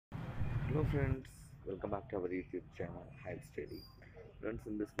Hello friends, welcome back to our YouTube channel Hyipsdaily. Friends,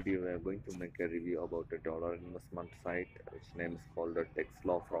 in this video we are going to make a review about a dollar investment site which name is called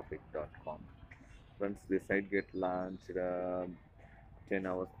teslaprofits.com. Friends, this site get launched 10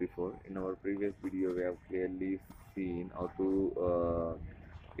 hours before. In our previous video we have clearly seen how to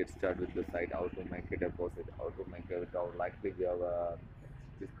get started with the site, how to make a deposit, how to make a withdrawal. Likely we have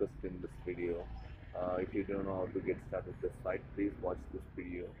discussed in this video. If you don't know how to get started with the site, please watch this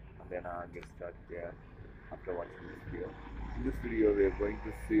video and then get started here after watching this video. In this video, we are going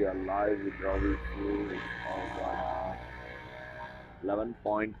to see a live withdrawal proof of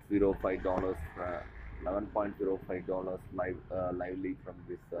 $11.05 $11.05 lively from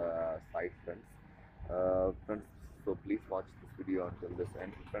this site, friends. Friends, so please watch this video until this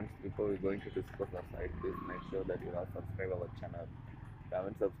end. Friends, before we're going to discuss the site, please make sure that you are subscribed our channel. If you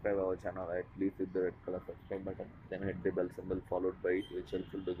haven't subscribed our channel yet, please hit the red color subscribe button, then hit the bell symbol followed by it, which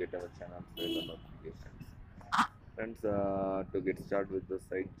helpful to get our channel's regular notifications. Friends, to get started with the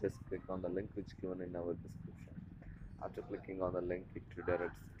site, just click on the link which given in our description. After clicking on the link, it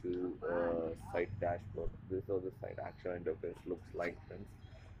redirects to site dashboard. This is how the site actual interface looks like, friends.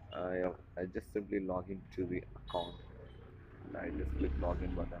 I just simply log into the account. And I just click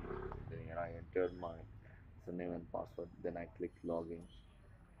login button. Then I enter my username and password. Then I click login,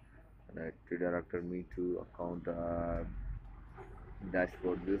 and it redirected me to account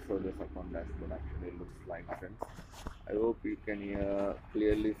dashboard. This is how this account dashboard actually looks like, friends. I hope you can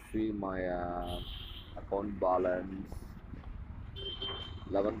clearly see my account balance,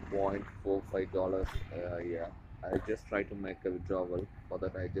 $11.45. Yeah, I just try to make a withdrawal. For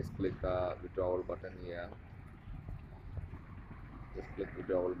that, I just click withdrawal button here. Just click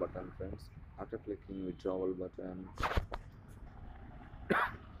withdrawal button, friends. After clicking withdrawal button, it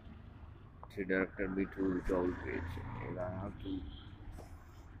redirected me to withdrawal page, and I have to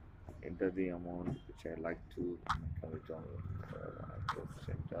enter the amount which I like to make a withdrawal. So I just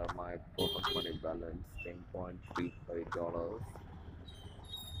enter my total money balance, $10.35.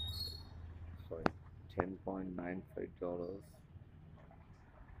 Sorry, $10.95.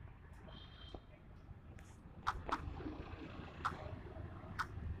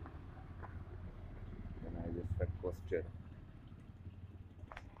 Then I just requested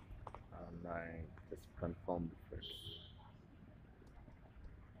and I just confirm the friends.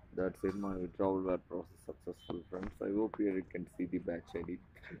 That's it, my withdrawal were process successful, friends. I hope here you can see the batch ID.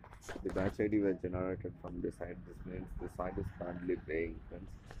 The batch ID was generated from this site. This means the site is currently paying, friends.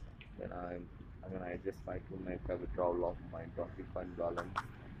 Then I just try to make a withdrawal of my 25 balance,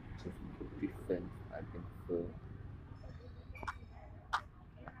 which is 50 cents. I think so.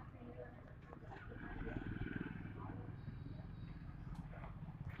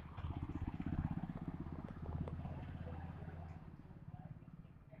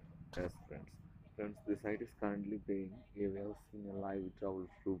 Yes, friends. Friends, the site is currently paying. Here we have seen a live withdrawal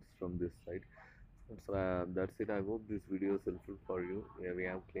proofs from this site. So that's it. I hope this video is helpful for you. Yeah, we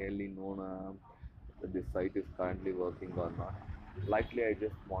have clearly known that this site is currently working or not. Likely, I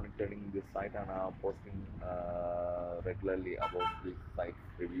just monitoring this site and posting regularly about this site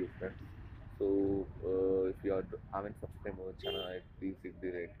review, friends. So if you haven't subscribed our channel, please hit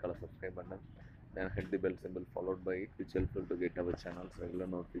the red color subscribe button, then hit the bell symbol followed by it, which helpful to get our channel's regular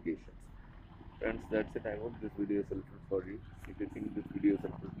notifications. Friends, that's it. I hope this video is helpful for you. If you think this video is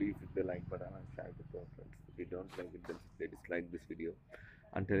helpful, please hit the like button and share it with your friends. If you don't like it, then simply dislike this video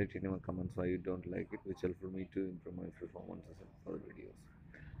and tell it in your comments why you don't like it, which helpful me to improve my performances in further videos.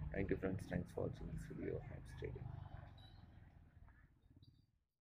 Thank you, friends. Thanks for watching this video. I'm Stay.